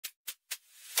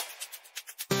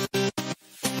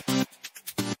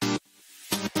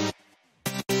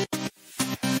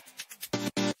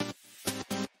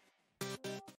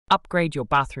Upgrade your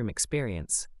bathroom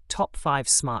experience. Top 5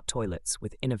 smart toilets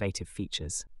with innovative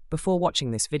features. Before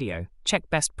watching this video, check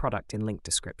best product in link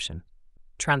description.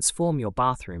 Transform your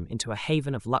bathroom into a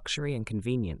haven of luxury and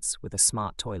convenience with a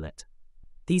smart toilet.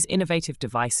 These innovative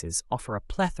devices offer a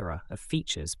plethora of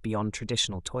features beyond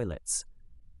traditional toilets,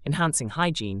 enhancing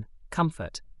hygiene,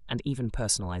 comfort, and even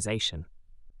personalization.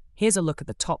 Here's a look at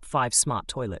the top 5 smart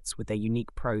toilets with their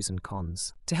unique pros and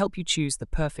cons to help you choose the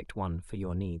perfect one for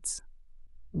your needs.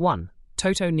 1.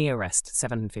 Toto Neorest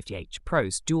 750H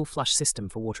Pros Dual Flush System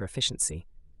for Water Efficiency.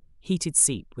 Heated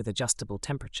seat with adjustable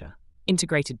temperature.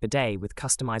 Integrated bidet with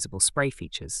customizable spray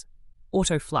features.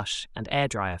 Auto flush and air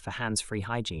dryer for hands-free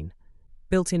hygiene.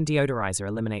 Built-in deodorizer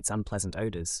eliminates unpleasant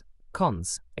odors.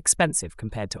 Cons: expensive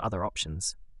compared to other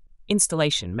options.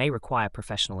 Installation may require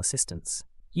professional assistance.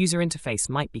 User interface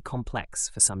might be complex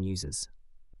for some users.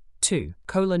 2.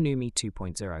 Kohler Numi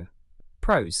 2.0.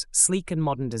 Pros: sleek and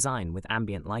modern design with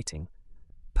ambient lighting.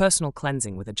 Personal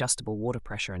cleansing with adjustable water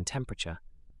pressure and temperature.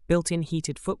 Built-in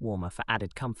heated foot warmer for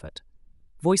added comfort.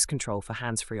 Voice control for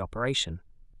hands-free operation.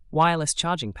 Wireless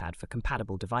charging pad for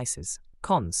compatible devices.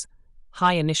 Cons: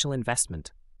 high initial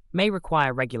investment. May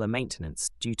require regular maintenance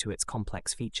due to its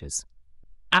complex features.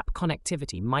 App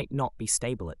connectivity might not be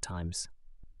stable at times.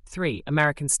 3.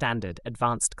 American Standard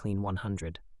Advanced Clean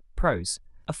 100. Pros: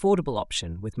 affordable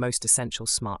option with most essential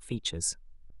smart features.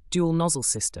 Dual nozzle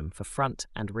system for front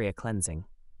and rear cleansing.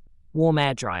 Warm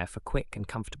air dryer for quick and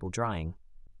comfortable drying.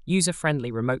 User-friendly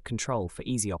remote control for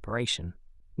easy operation.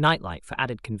 Nightlight for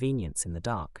added convenience in the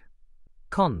dark.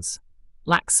 Cons: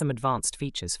 lacks some advanced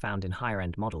features found in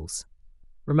higher-end models.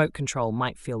 Remote control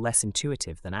might feel less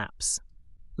intuitive than apps.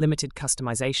 Limited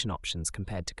customization options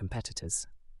compared to competitors.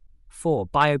 4.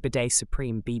 BioBidet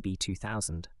Supreme BB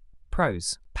 2000.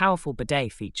 Pros: powerful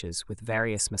bidet features with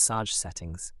various massage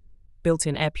settings.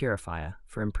 Built-in air purifier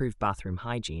for improved bathroom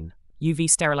hygiene. UV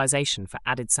sterilization for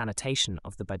added sanitation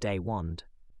of the bidet wand.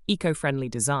 Eco-friendly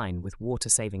design with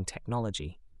water-saving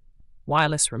technology.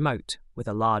 Wireless remote with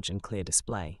a large and clear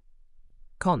display.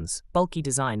 Cons: bulky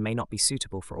design may not be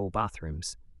suitable for all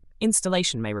bathrooms.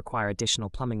 Installation may require additional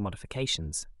plumbing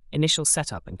modifications. Initial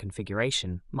setup and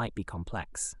configuration might be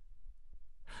complex.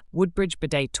 Woodbridge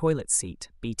Bidet Toilet Seat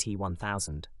BT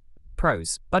 1000.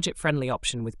 Pros: budget-friendly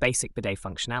option with basic bidet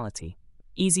functionality.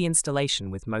 Easy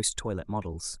installation with most toilet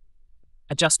models.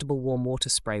 Adjustable warm water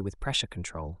spray with pressure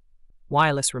control.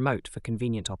 Wireless remote for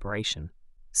convenient operation.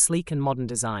 Sleek and modern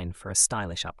design for a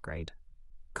stylish upgrade.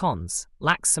 Cons: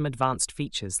 lacks some advanced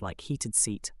features like heated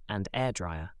seat and air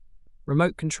dryer.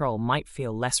 Remote control might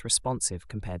feel less responsive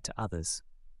compared to others.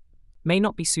 May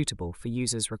not be suitable for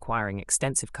users requiring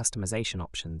extensive customization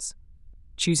options.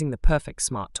 Choosing the perfect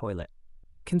smart toilet.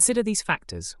 Consider these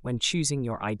factors when choosing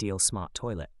your ideal smart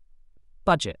toilet.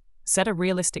 Budget. Set a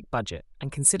realistic budget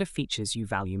and consider features you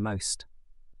value most.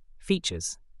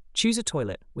 Features. Choose a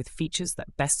toilet with features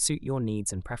that best suit your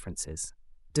needs and preferences.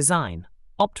 Design.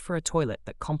 Opt for a toilet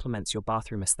that complements your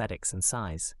bathroom aesthetics and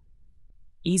size.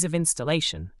 Ease of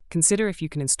installation. Consider if you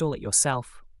can install it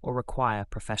yourself or require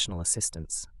professional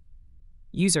assistance.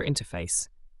 User interface.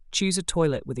 Choose a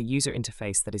toilet with a user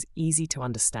interface that is easy to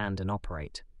understand and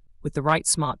operate. With the right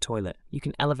smart toilet, you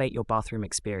can elevate your bathroom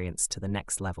experience to the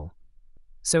next level.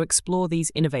 So explore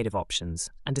these innovative options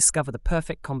and discover the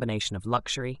perfect combination of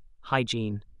luxury,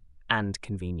 hygiene, and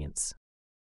convenience.